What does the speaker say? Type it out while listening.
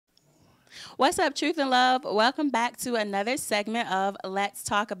What's up, Truth and Love? Welcome back to another segment of Let's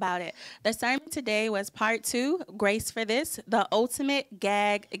Talk About It. The sermon today was part 2, Grace for This, the ultimate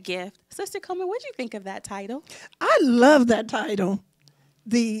G.A.G gift. Sister Cobie, what did you think of that title? I love that title.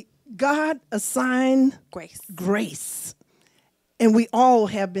 The God assigned Grace. And we all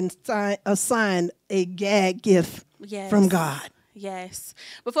have been assigned a G.A.G gift from God. Yes.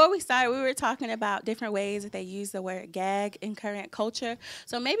 Before we started, we were talking about different ways that they use the word gag in current culture.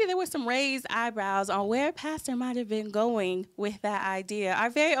 So maybe there were some raised eyebrows on where Pastor might have been going with that idea. Our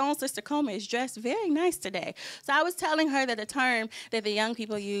very own Sister Cobie is dressed very nice today. So I was telling her that the term that the young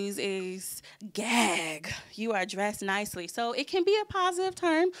people use is gag. You are dressed nicely. So it can be a positive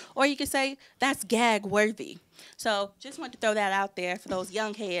term, or you could say that's gag worthy. So just want to throw that out there for those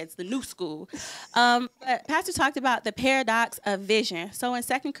young heads, the new school. But Pastor talked about the paradox of vision. So in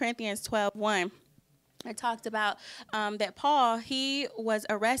 2 Corinthians 12:1, it talked about that Paul, he was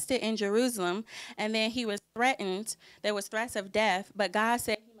arrested in Jerusalem, and then he was threatened. There was threats of death, but God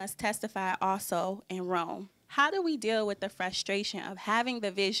said he must testify also in Rome. How do we deal with the frustration of having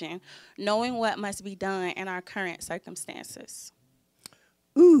the vision, knowing what must be done in our current circumstances?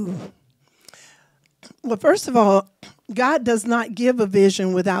 Ooh. Well, first of all, God does not give a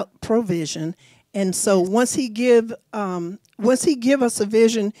vision without provision. And so once he give us a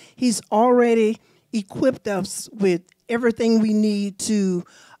vision, he's already equipped us with everything we need to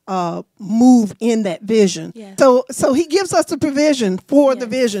move in that vision. Yes. So he gives us the provision for the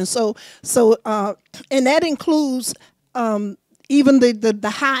vision. And that includes even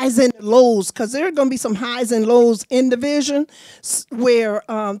the highs and the lows, because there are going to be some highs and lows in the vision where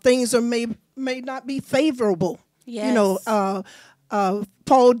things may not be favorable. Yes. You know,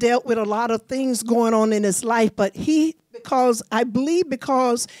 Paul dealt with a lot of things going on in his life, but because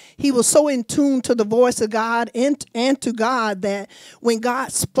he was so in tune to the voice of God and to God, that when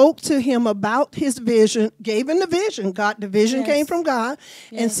God spoke to him about his vision, gave him the vision, the vision came from God.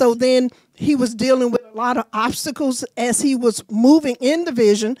 Yes. And so then he was dealing with a lot of obstacles as he was moving in the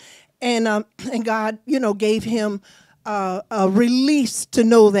vision, and God, gave him a release to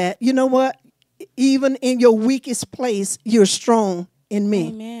know that, you know what, even in your weakest place, you're strong in me.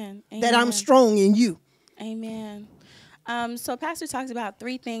 Amen. That I'm strong in you. Amen. So Pastor talks about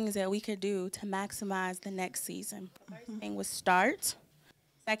 3 things that we could do to maximize the next season. First thing was start.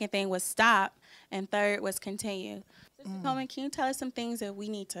 Second thing was stop. And third was continue. Sister Cobie, can you tell us some things that we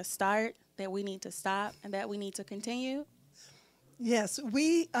need to start, that we need to stop, and that we need to continue? Yes,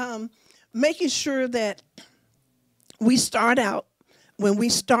 we making sure that we start out, when we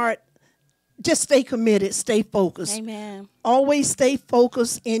start, just stay committed, stay focused. Amen. Always stay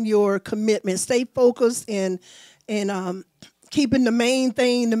focused in your commitment. Stay focused in keeping the main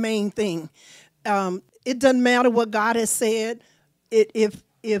thing the main thing. It doesn't matter what God has said. If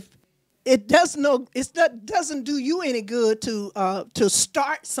it doesn't do you any good to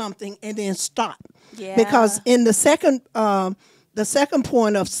start something and then stop. Yeah. Because in the second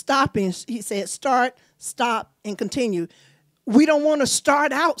point of stopping, he said start, stop, and continue. We don't want to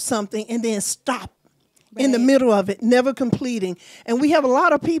start out something and then stop in the middle of it, never completing. And we have a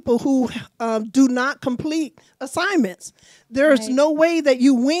lot of people who do not complete assignments. There is no way that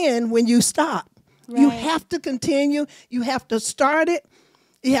you win when you stop. Right. You have to continue. You have to start it.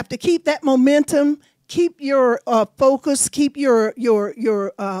 You have to keep that momentum. Keep your focus. Keep your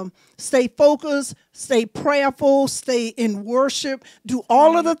stay focused. Stay prayerful. Stay in worship. Do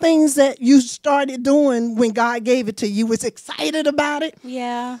all of the things that you started doing when God gave it to you. Was excited about it.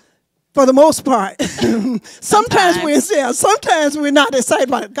 Yeah. For the most part. Sometimes we're not excited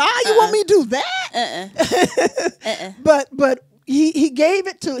about it. God, you want me to do that? But he gave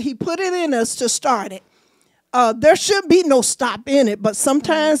it he put it in us to start it. There should be no stop in it, but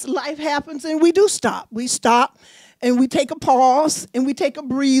sometimes life happens and we do stop. We stop and we take a pause and we take a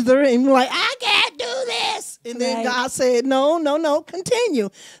breather and we're like, I can't do this. And then God said, no, continue.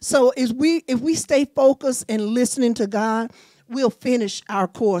 So if we stay focused and listening to God, we'll finish our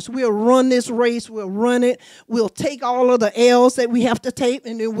course. We'll run this race. We'll run it. We'll take all of the L's that we have to take,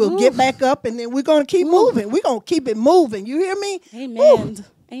 and then we'll get back up, and then we're going to keep moving. We're going to keep it moving. You hear me? Amen.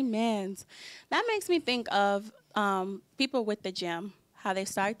 Amen. That makes me think of people with the gym, how they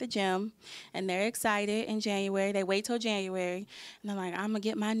start the gym, and they're excited in January. They wait till January, and they're like, I'm going to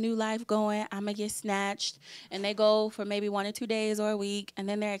get my new life going. I'm going to get snatched. And they go for maybe 1 or 2 days or a week, and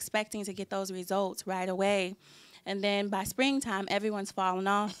then they're expecting to get those results right away. And then by springtime, everyone's falling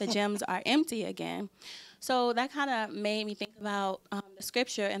off. The gyms are empty again. So that kind of made me think about the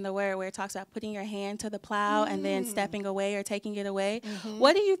scripture and the word where it talks about putting your hand to the plow and then stepping away or taking it away.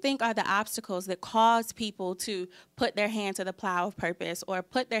 What do you think are the obstacles that cause people to put their hand to the plow of purpose or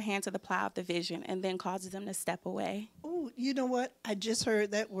put their hand to the plow of the vision and then causes them to step away? Oh, you know what? I just heard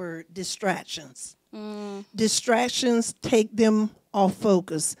that word, distractions. Distractions take them off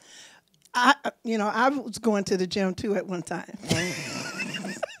focus. I was going to the gym too at one time.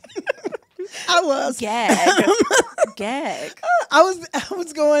 I was. Gag. Gag. I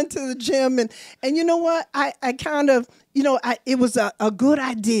was going to the gym and you know what? I kind of, it was a good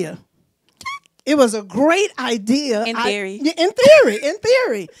idea. It was a great idea. In theory. In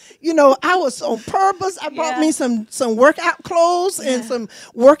theory. I was on purpose. I bought me some workout clothes and some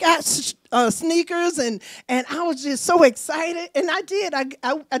workout sneakers and I was just so excited. And I did.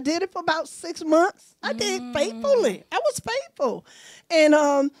 I did it for about 6 months. I did faithfully. I was faithful.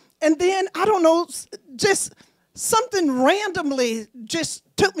 And then, I don't know, just something randomly just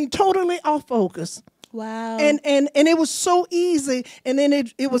took me totally off focus. Wow. And it was so easy. And then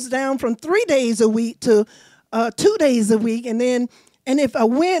it was down from 3 days a week to 2 days a week. And if I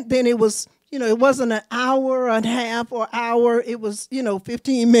went, then it was, it wasn't an hour and a half or hour. It was,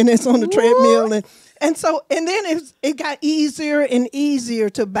 15 minutes on the treadmill. And then it got easier and easier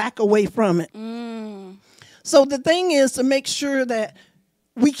to back away from it. So the thing is to make sure that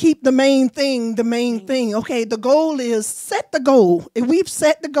we keep the main thing. Okay, the goal is set the goal. If we've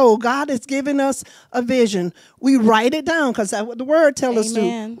set the goal, God has given us a vision. We write it down because that's what the word tells us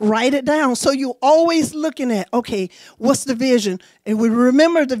to. Write it down. So you're always looking at, okay, what's the vision? And we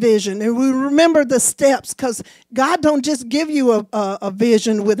remember the vision and we remember the steps because God don't just give you a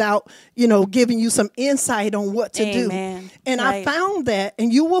vision without, giving you some insight on what to do. And I found that,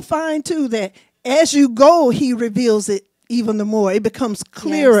 and you will find too that as you go, he reveals it even the more. It becomes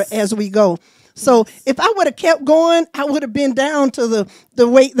clearer as we go. So if I would have kept going, I would have been down to the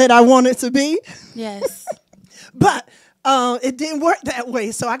weight that I wanted to be. Yes. But it didn't work that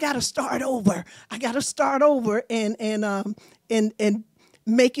way. So I got to start over. And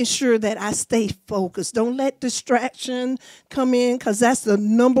making sure that I stay focused. Don't let distraction come in because that's the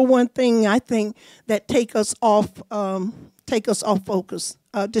number one thing I think that take us off focus.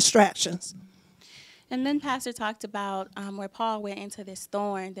 Distractions. And then Pastor talked about where Paul went into this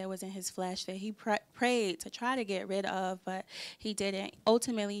thorn that was in his flesh that he prayed to try to get rid of, but he didn't.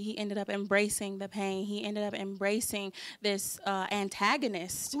 Ultimately, he ended up embracing the pain. He ended up embracing this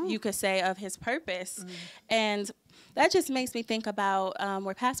antagonist, you could say, of his purpose. And that just makes me think about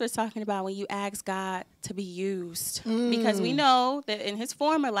where Pastor was talking about when you ask God to be used. Because we know that in his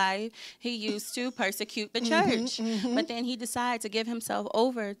former life, he used to persecute the church. But then he decided to give himself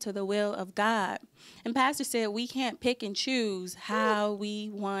over to the will of God. And Pastor said we can't pick and choose how we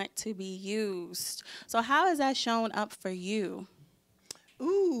want to be used. So how has that shown up for you?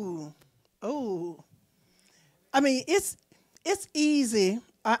 I mean, it's easy.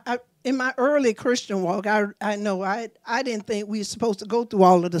 In my early Christian walk, I know I didn't think we were supposed to go through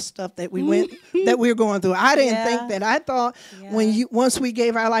all of the stuff that we were going through. I didn't think that. I thought once we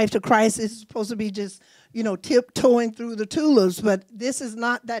gave our life to Christ, it's supposed to be just tiptoeing through the tulips. But this is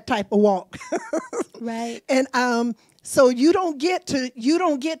not that type of walk, right? And so you don't get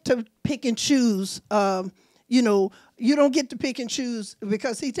to pick and choose. You don't get to pick and choose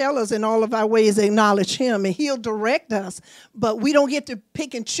because he tells us in all of our ways acknowledge him and he'll direct us. But we don't get to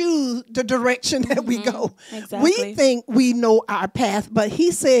pick and choose the direction that we go. Exactly. We think we know our path, but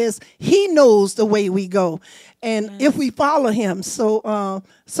he says he knows the way we go. And if we follow him. So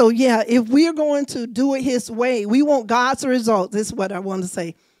if we're going to do it his way, we want God's results. This is what I want to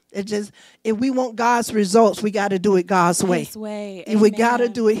say. If we want God's results, we got to do it God's way. His way. We got to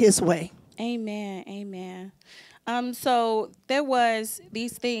do it his way. Amen. Amen. So there was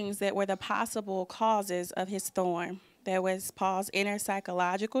these things that were the possible causes of his thorn. There was Paul's inner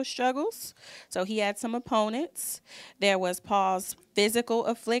psychological struggles. So he had some opponents. There was Paul's physical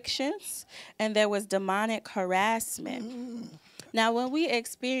afflictions. And there was demonic harassment. Now, when we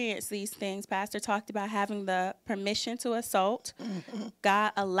experience these things, Pastor talked about having the permission to assault.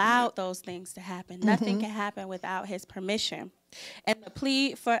 God allowed those things to happen. Nothing can happen without his permission. And the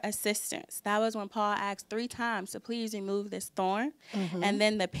plea for assistance. That was when Paul asked 3 times to please remove this thorn. And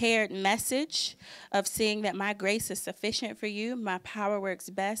then the paired message of seeing that my grace is sufficient for you. My power works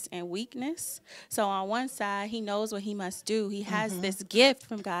best in weakness. So on one side, he knows what he must do. He has this gift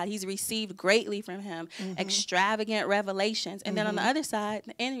from God. He's received greatly from him. Extravagant revelations. And then on the other side,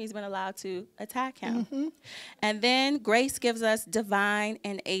 the enemy's been allowed to attack him. And then grace gives us divine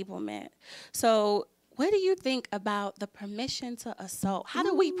enablement. So What do you think about the permission to assault? How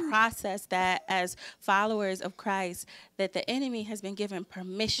do we process that as followers of Christ, that the enemy has been given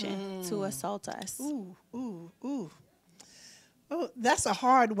permission to assault us? Ooh. Oh, that's a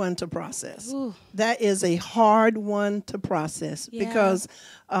hard one to process. Ooh. That is a hard one to process because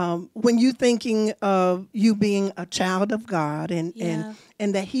when you're thinking of you being a child of God and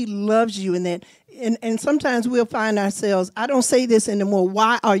that He loves you and that and sometimes we'll find ourselves, I don't say this anymore,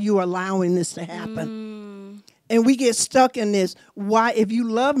 why are you allowing this to happen? And we get stuck in this, why, if you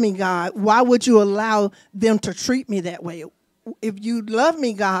love me, God, why would you allow them to treat me that way? If you love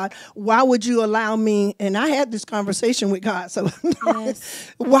me, God, why would you allow me? And I had this conversation with God. So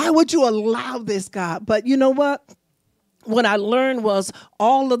why would you allow this, God? But you know what? What I learned was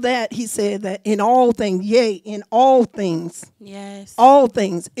all of that. He said that in all things, in all things, all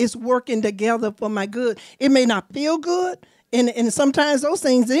things, it's working together for my good. It may not feel good. And sometimes those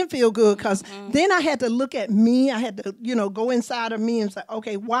things didn't feel good because then I had to look at me. I had to, go inside of me and say,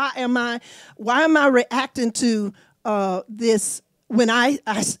 okay, why am I reacting to this when I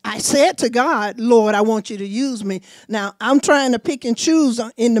said to God, Lord, I want you to use me. Now, I'm trying to pick and choose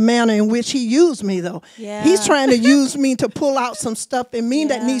in the manner in which He used me, though. Yeah. He's trying to use me to pull out some stuff in me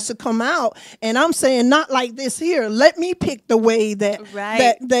that needs to come out. And I'm saying, not like this here. Let me pick the way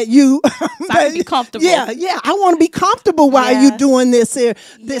that you... So I can be comfortable. Yeah. I want to be comfortable while you're doing this here.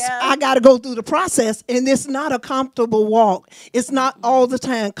 I got to go through the process. And it's not a comfortable walk. It's not all the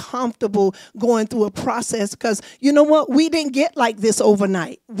time comfortable going through a process because, you know what? We didn't get like this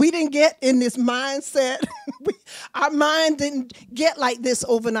overnight. We didn't get in this mindset. Our mind didn't get like this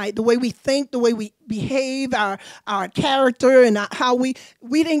overnight. The way we think, the way we behave, our character, and how we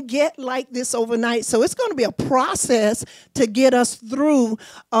didn't get like this overnight. So it's going to be a process to get us through,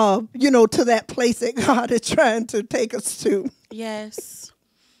 to that place that God is trying to take us to. Yes.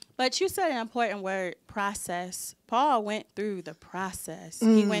 But you said an important word, process. Paul went through the process.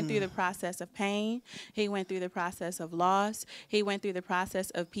 He went through the process of pain. He went through the process of loss. He went through the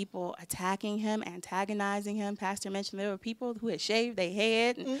process of people attacking him, antagonizing him. Pastor mentioned there were people who had shaved their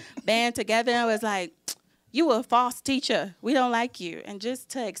head and band together and was like, you were a false teacher. We don't like you. And just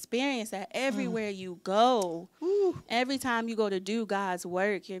to experience that everywhere you go, every time you go to do God's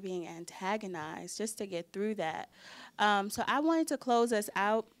work, you're being antagonized just to get through that. So I wanted to close us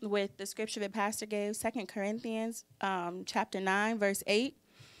out with the scripture that Pastor gave, 2 Corinthians chapter 9, verse 8.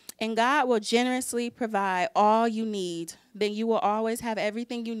 And God will generously provide all you need. Then you will always have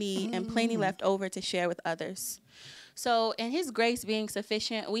everything you need and plenty left over to share with others. So in His grace being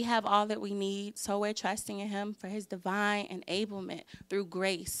sufficient, we have all that we need. So we're trusting in Him for His divine enablement through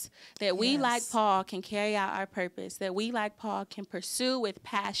grace, that we, like Paul, can carry out our purpose, that we, like Paul, can pursue with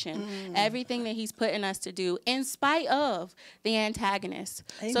passion everything that He's putting us to do in spite of the antagonist.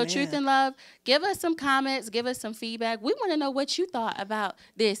 Amen. So Truth and Love, give us some comments, give us some feedback. We want to know what you thought about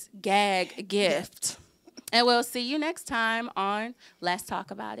this G.A.G gift. And we'll see you next time on Let's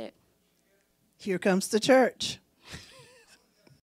Talk About It. Here comes the church.